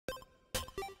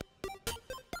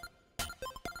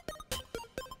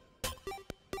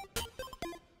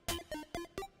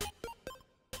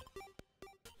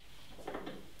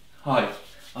Hi,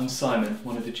 I'm Simon,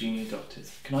 one of the junior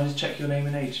doctors. Can I just check your name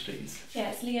and age, please? Yeah,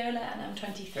 it's Leola and I'm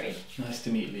 23. Nice to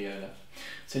meet Leola.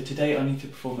 So today I need to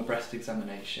perform a breast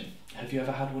examination. Have you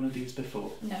ever had one of these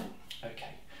before? No.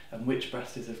 Okay. And which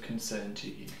breast is of concern to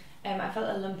you? I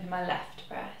felt a lump in my left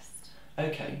breast.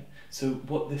 Okay. So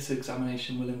what this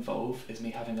examination will involve is me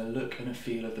having a look and a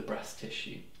feel of the breast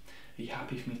tissue. Are you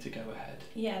happy for me to go ahead?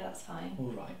 Yeah, that's fine.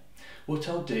 All right. What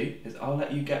I'll do is I'll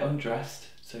let you get undressed,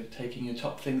 so taking your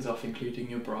top things off, including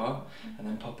your bra, and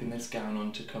then popping this gown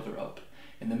on to cover up.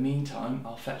 In the meantime,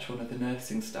 I'll fetch one of the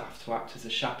nursing staff to act as a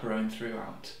chaperone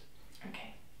throughout.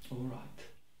 Okay. All right.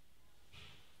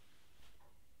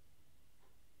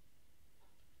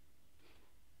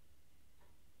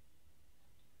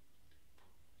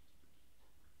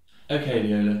 Okay,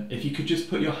 Leola, if you could just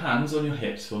put your hands on your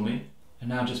hips for me, and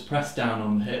now just press down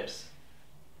on the hips.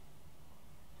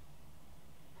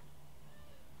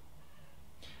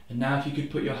 And now if you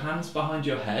could put your hands behind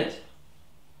your head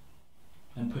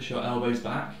and push your elbows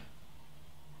back.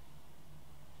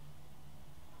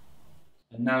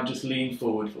 And now just lean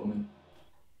forward for me.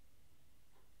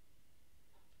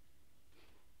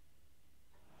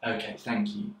 Okay,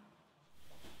 thank you.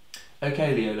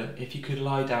 Okay, Leola, if you could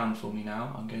lie down for me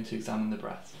now, I'm going to examine the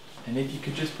breast. And if you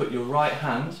could just put your right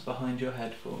hand behind your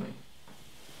head for me.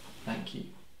 Thank you.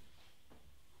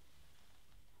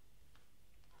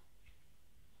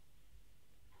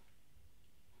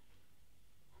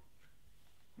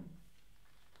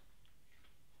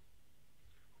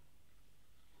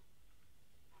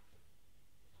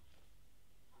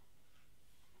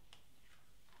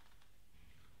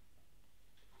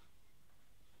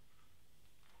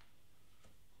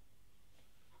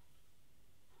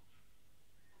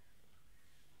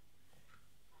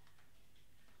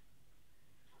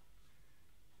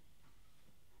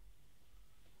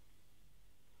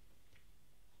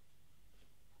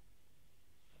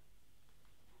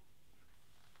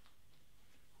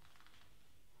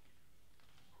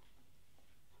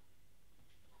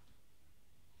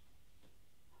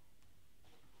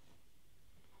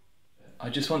 I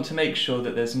just want to make sure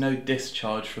that there's no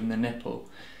discharge from the nipple.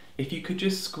 If you could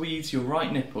just squeeze your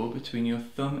right nipple between your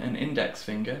thumb and index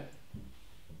finger.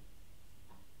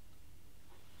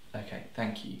 Okay,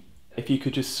 thank you. If you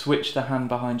could just switch the hand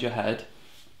behind your head.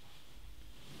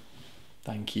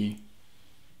 Thank you.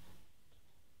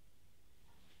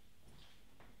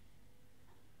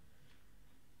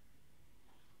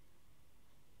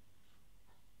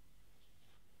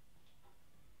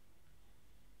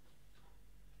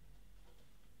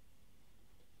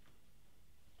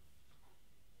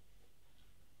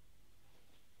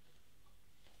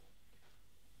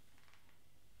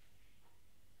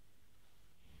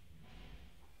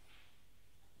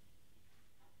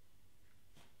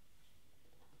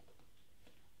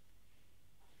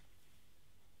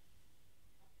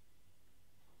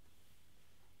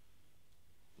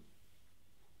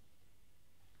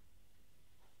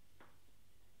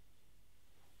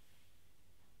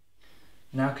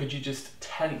 Now could you just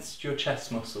tense your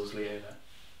chest muscles, Leola?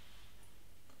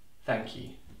 Thank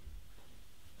you.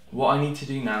 What I need to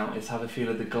do now is have a feel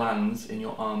of the glands in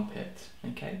your armpit,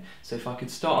 okay? So if I could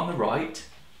start on the right,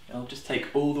 I'll just take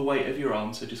all the weight of your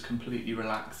arm, so just completely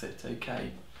relax it,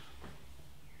 okay?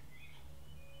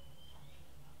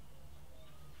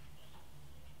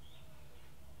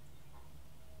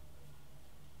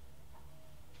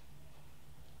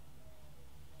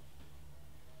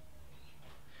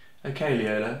 Okay,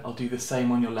 Leola, I'll do the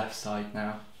same on your left side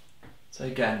now. So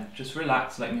again, just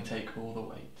relax, let me take all the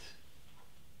weight.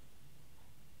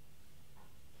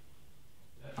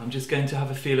 I'm just going to have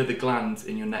a feel of the glands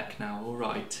in your neck now, all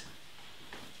right?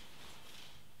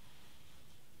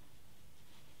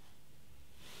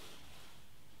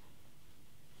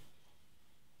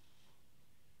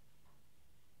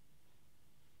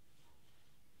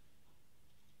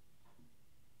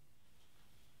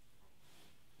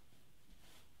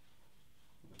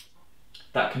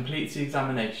 That completes the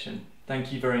examination.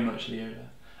 Thank you very much,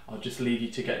 Leola. I'll just leave you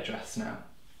to get dressed now.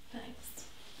 Thanks.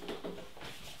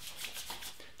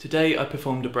 Today I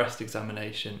performed a breast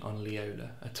examination on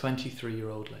Leola, a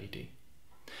 23-year-old lady.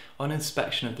 On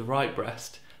inspection of the right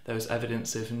breast, there was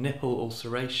evidence of nipple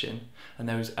ulceration and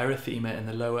there was erythema in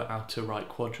the lower outer right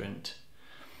quadrant.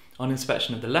 On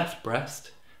inspection of the left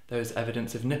breast, there was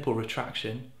evidence of nipple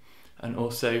retraction and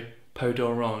also peau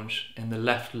d'orange in the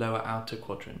left lower outer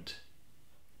quadrant.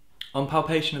 On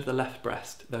palpation of the left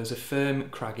breast, there was a firm,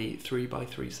 craggy 3 by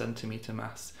 3 centimetre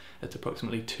mass at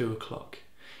approximately 2 o'clock.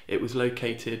 It was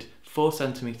located 4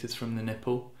 centimetres from the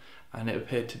nipple and it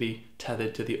appeared to be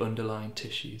tethered to the underlying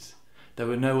tissues. There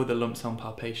were no other lumps on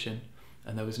palpation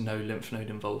and there was no lymph node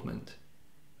involvement.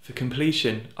 For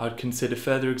completion, I'd consider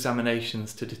further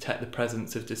examinations to detect the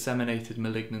presence of disseminated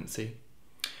malignancy.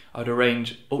 I'd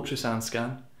arrange ultrasound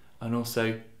scan and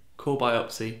also core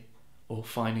biopsy or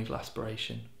fine needle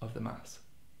aspiration of the mass.